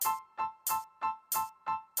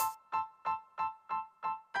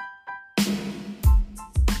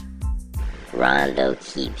Rondo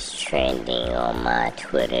keeps trending on my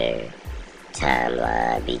Twitter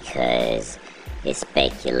timeline because it's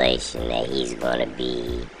speculation that he's going to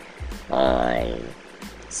be on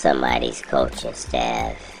somebody's coaching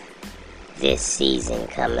staff this season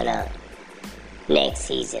coming up. Next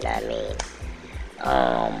season, I mean.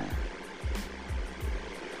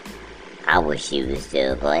 I wish he was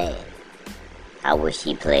still playing. I wish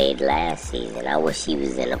he played last season. I wish he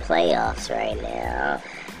was in the playoffs right now.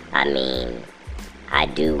 I mean, I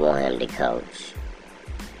do want him to coach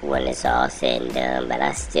when it's all said and done, but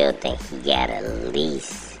I still think he got at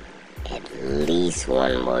least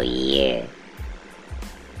one more year,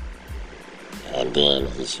 and then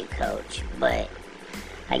he should coach. But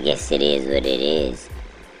I guess it is what it is.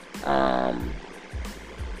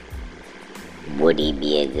 Would he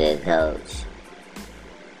be a good coach?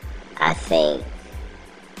 I think,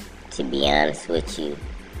 to be honest with you,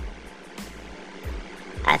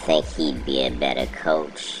 I think he'd be a better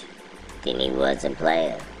coach than he was a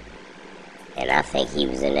player. And I think he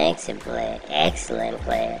was an excellent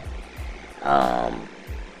player. I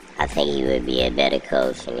think he would be a better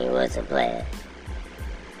coach than he was a player.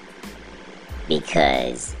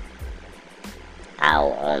 Because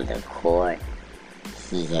out on the court,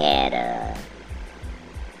 he had a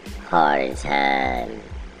harder time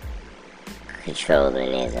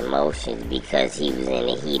controlling his emotions because he was in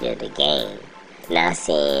the heat of the game. Not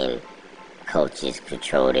saying coaches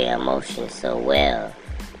control their emotions so well,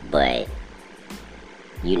 but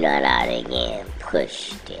you're not out there getting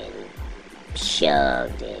pushed and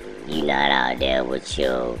shoved, and you're not out there with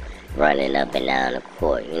your running up and down the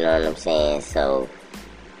court, you know what I'm saying? So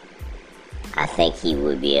I think he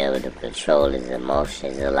would be able to control his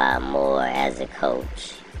emotions a lot more as a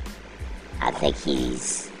coach. I think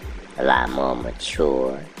he's a lot more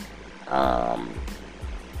mature,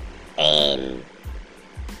 and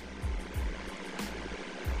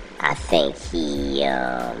I think he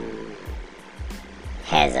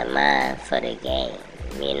has a mind for the game,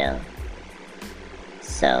 you know?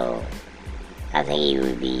 So I think he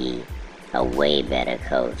would be a way better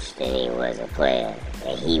coach than he was a player.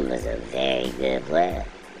 And he was a very good player,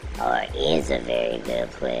 or is a very good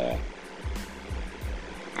player.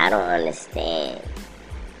 I don't understand.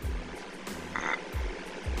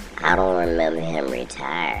 I don't remember him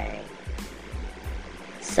retiring.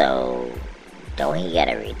 So, don't he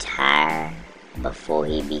gotta retire before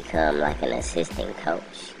he become like an assistant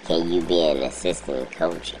coach? Can you be an assistant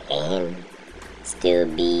coach and still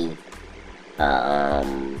be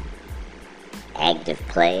active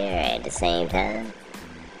player at the same time?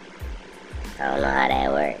 I don't know how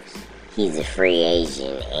that works. He's a free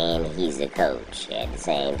agent and he's a coach at the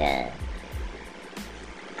same time.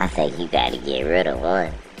 I think you gotta get rid of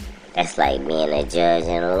one. That's like being a judge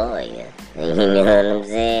and a lawyer. You know what I'm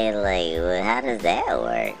saying? Like, well, how does that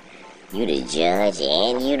work? You the judge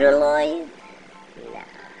and you the lawyer? Nah,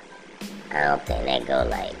 I don't think that go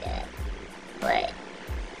like that. But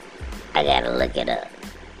I gotta look it up.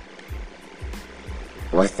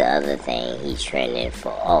 What's the other thing he trending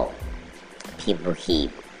for? Oh, people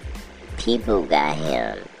got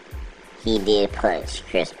him. He did punch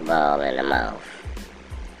Chris Paul in the mouth.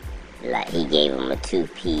 Like, he gave him a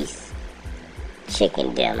 2-piece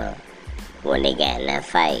chicken dinner when they got in that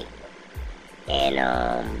fight. And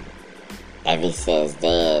ever since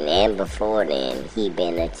then and before then, he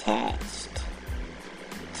been attached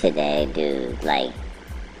to that dude. Like,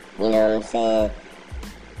 you know what I'm saying?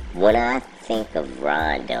 When I think of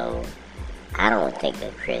Rondo, I don't think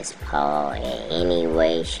of Chris Paul in any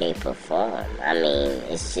way, shape, or form. I mean,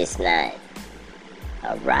 it's just not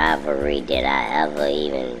a rivalry that I ever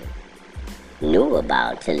even knew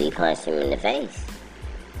about till he punched him in the face.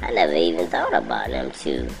 I never even thought about them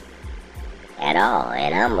two at all.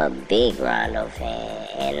 And I'm a big Rondo fan,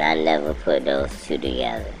 and I never put those two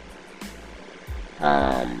together.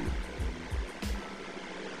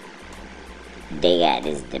 They got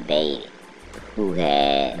this debate. Who's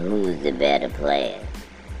the better player,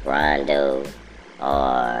 Rondo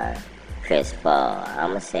or Chris Paul?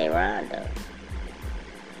 I'ma say Rondo.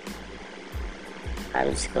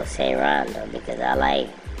 I'm just gonna say Rondo because I like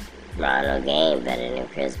Rondo game better than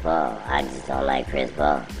Chris Paul. I just don't like Chris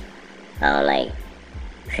Paul. I don't like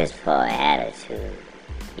Chris Paul's attitude.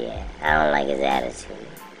 Yeah, I don't like his attitude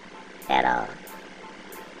at all.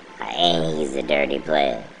 And he's a dirty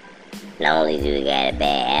player. Not only do he got a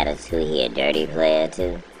bad attitude, he a dirty player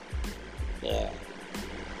too. Yeah.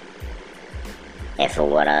 And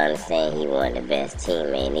from what I understand, he wasn't the best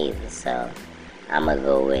teammate either. So I'ma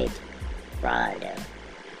go with Rondo.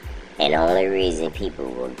 And the only reason people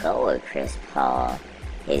will go with Chris Paul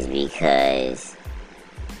is because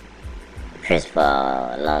Chris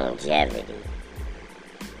Paul longevity,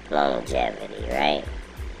 right?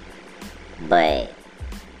 But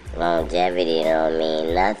longevity don't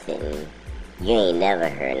mean nothing. You ain't never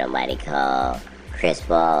heard nobody call Chris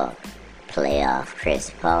Paul playoff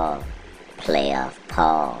Chris Paul, playoff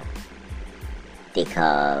Paul. They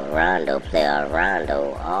call Rondo playoff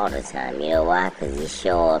Rondo all the time. You know why? Because he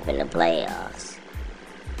show up in the playoffs.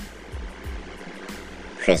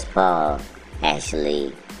 Chris Paul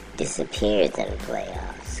actually disappears in the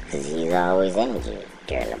playoffs because he's always injured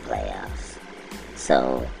during the playoffs.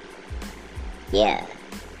 So, yeah,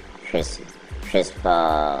 Chris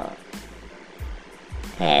Paul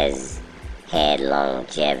has had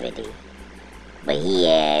longevity, but he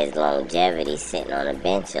has longevity sitting on the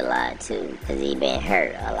bench a lot too because he been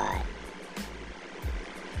hurt a lot.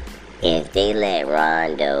 If they let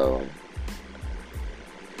Rondo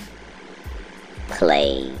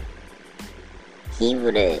play, he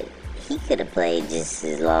could have played just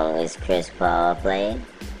as long as Chris Paul played.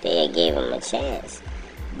 They gave him a chance,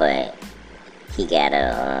 but he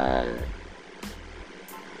gotta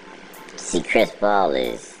see. Chris Paul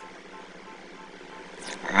is,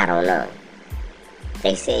 I don't know.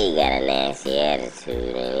 They say he got a nasty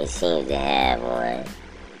attitude, and he seems to have one.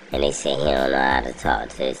 And they say he don't know how to talk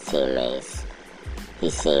to his teammates.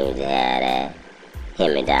 He seems to have that.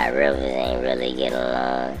 Him and Doc Rivers ain't really getting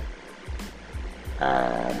along.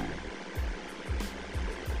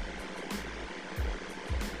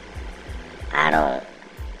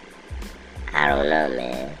 I don't know,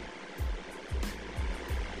 man.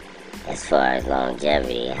 As far as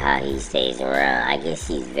longevity, how he stays around, I guess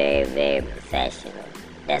he's very, very professional.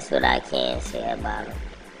 That's what I can say about him.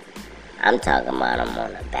 I'm talking about him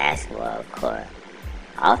on the basketball court.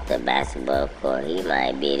 Off the basketball court, he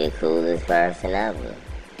might be the coolest person ever.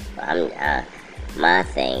 My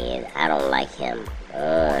thing is, I don't like him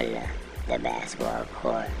on the basketball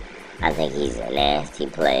court. I think he's a nasty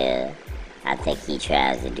player. I think he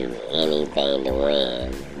tries to do anything to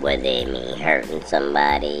win, whether it mean hurting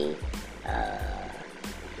somebody,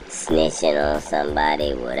 snitching on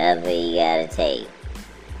somebody, whatever he gotta take.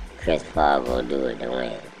 Chris Paul gonna do it to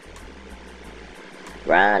win.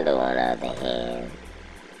 Rondo, on the other hand,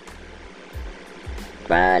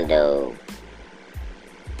 Rondo,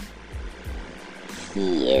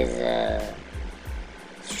 he is a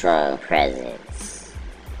strong presence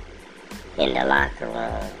in the locker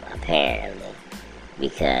room, apparently,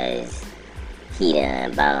 because he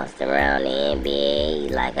done bounced around the NBA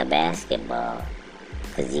like a basketball,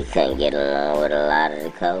 because he couldn't get along with a lot of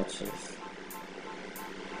the coaches.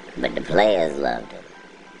 But the players loved him.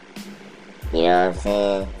 You know what I'm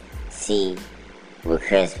saying? See, with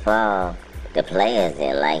Chris Paul, the players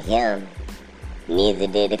didn't like him. Neither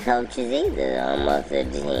did the coaches either on most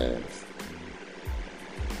of the teams.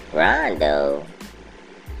 Rondo,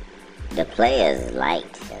 the players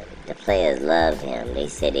liked him. The players loved him. They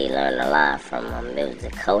said they learned a lot from him. It was the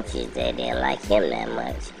coaches that didn't like him that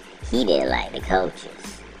much. He didn't like the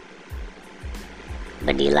coaches,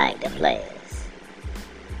 but he liked the players.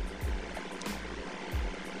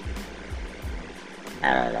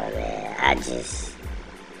 I don't know, man. I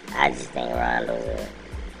just think Rondo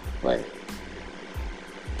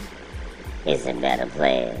is a better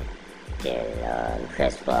player than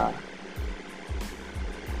Chris Paul.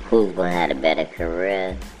 Who's gonna have a better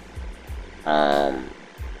career? To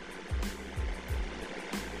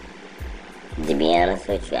be honest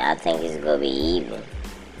with you, I think it's gonna be even,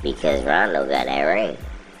 because Rondo got that ring.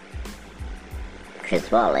 Chris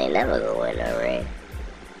Paul ain't never gonna win that ring.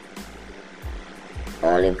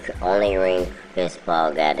 Only ring Chris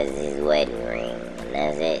Paul got is his wedding ring, and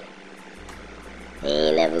that's it. He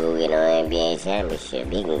ain't never gonna get no NBA championship.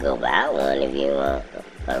 He can go buy one if you want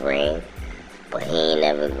a ring, but he ain't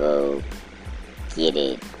never go get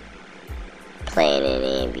it playing in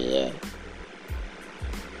the NBA.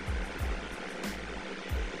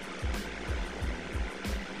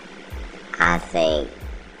 I think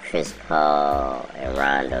Chris Paul and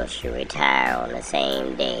Rondo should retire on the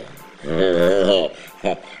same day.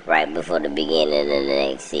 Right before the beginning of the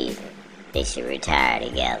next season. They should retire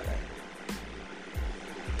together.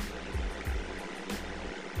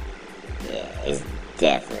 Yeah, it's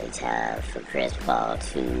definitely time for Chris Paul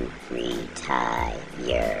to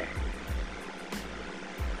retire.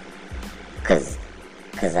 Cause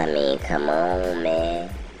I mean, come on, man.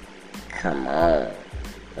 Come on.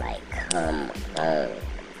 Like, come on.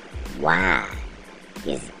 Why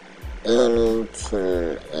is any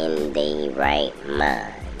team in their right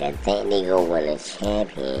mind that think they gonna win a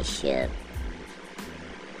championship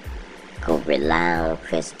go rely on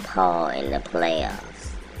Chris Paul in the playoffs?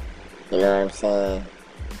 You know what I'm saying?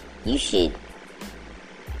 You should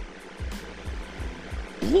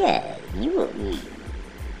yeah,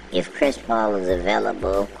 if Chris Paul is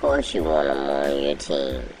available, of course you want him on your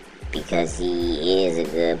team because he is a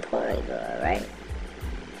good point guard, right?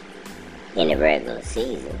 In the regular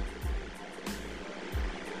season.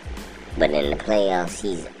 But in the playoffs,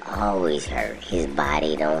 he's always hurt. His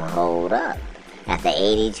body don't hold up. After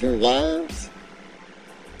 82 games,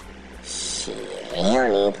 shit, he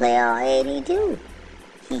don't even play all 82.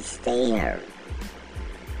 He stay hurt.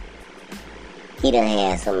 He done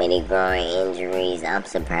had so many groin injuries, I'm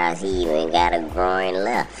surprised he even got a groin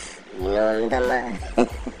left. You know what I'm talking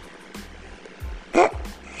about?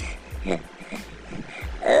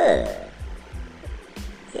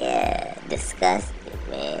 Yeah, disgusting,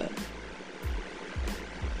 man.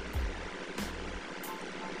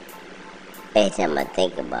 Every time I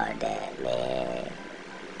think about that, man,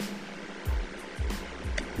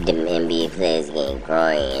 the NBA players getting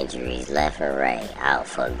groin injuries left and right, out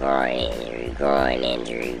for groin injury, groin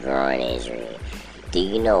injury, groin injury. Do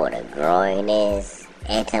you know what a groin is?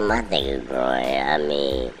 Every time I think of groin, I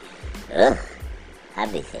mean, I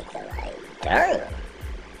be thinking like, damn.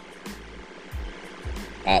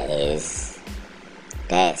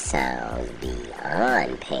 That sounds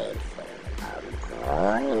beyond painful. A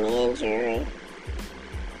groin injury?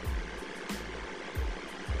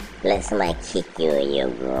 Let somebody kick you in your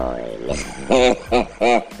groin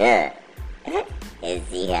and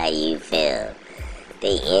see how you feel.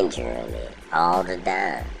 They injuring it all the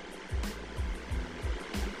time.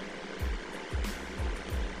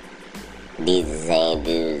 These the same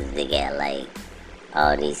dudes that got like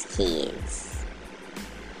all these kids,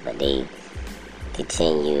 but they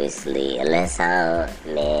continuously, unless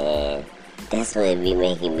man, that's what it be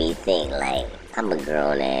making me think. Like, I'm a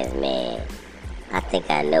grown ass man. I think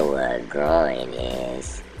I know what a groin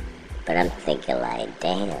is, but I'm thinking like,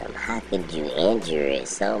 damn, how could you injure it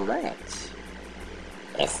so much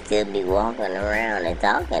and still be walking around and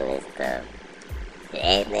talking and stuff?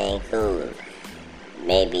 Everything cool.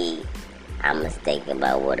 Maybe I'm mistaken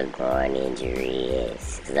about what a groin injury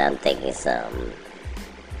is, because I'm thinking something.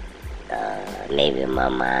 Maybe my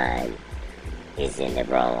mind is in the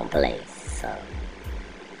wrong place. So,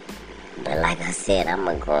 but like I said, I'm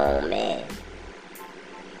a grown man.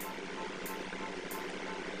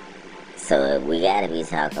 So we gotta be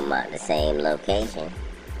talking about the same location,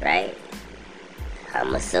 right?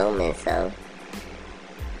 I'm assuming so.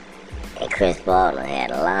 And Chris Paul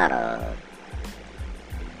had a lot of them.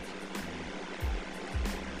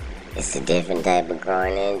 It's a different type of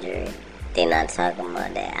groin injury. They're not talking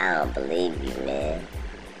about that. I don't believe you, man.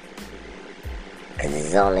 Cause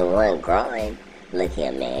there's only one groin. Look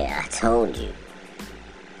here, man. I told you.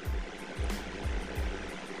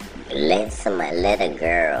 Let a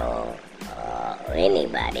girl or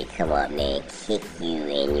anybody come up there and kick you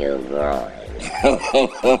in your groin. You know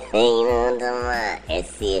what I'm talking about? And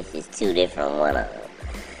see if it's two different one of them.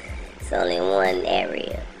 It's only one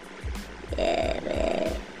area. Yeah,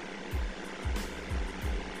 man.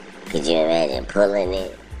 Could you imagine pulling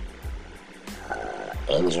it?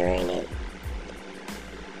 Injuring it?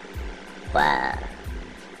 Wow.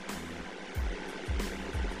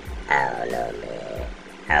 I don't know, man.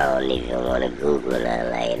 I don't even want to Google nothing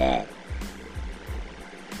like that.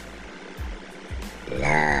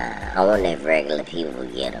 Nah, I wonder if regular people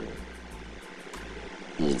get them.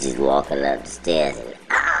 You just walking up the stairs and,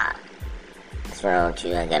 what's wrong with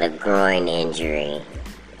you? I got a groin injury.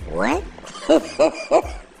 What?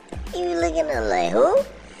 You looking at them like, who?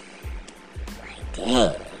 Like,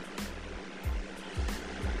 damn.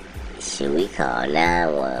 Should we call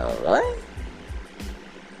 911?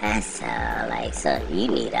 That sounds like something you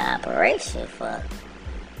need an operation for.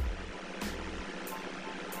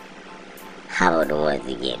 How about the ones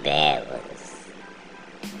that get bad ones?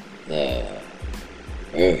 Yeah.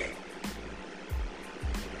 Ugh.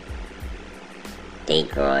 They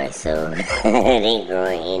growing they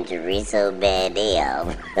growing injury so bad they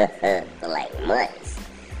out for like months.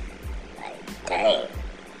 Like, dang.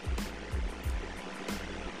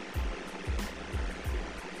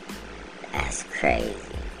 That's crazy.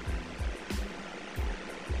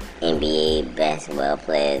 NBA basketball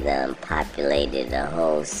players populated the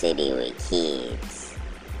whole city with kids,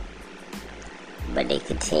 but they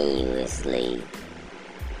continuously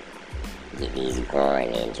get these groin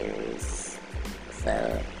injuries.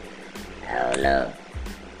 So, I don't know.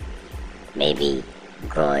 Maybe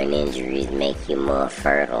groin injuries make you more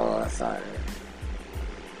fertile or something.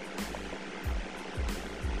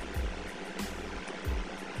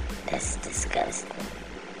 That's disgusting.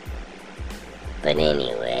 But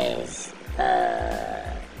anyways,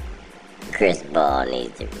 Chris Paul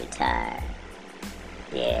needs to retire.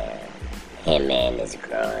 Yeah. Him and his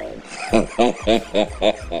groin.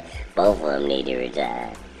 Both of them need to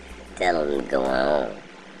retire. Tell them to go on.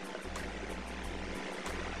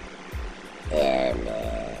 Yeah,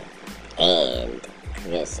 man. And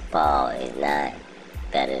Chris Paul is not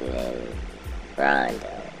better than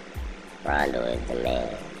Rondo. Rondo is the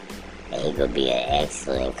man. And he gonna be an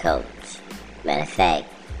excellent coach. Matter of fact,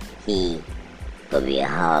 he gonna be a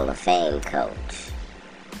Hall of Fame coach.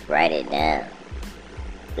 Write it down.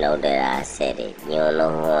 Know that I said it. You don't know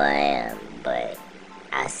who I am, but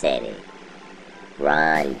I said it.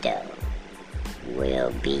 Rondo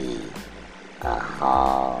will be a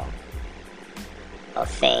Hall of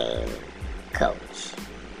Fame coach.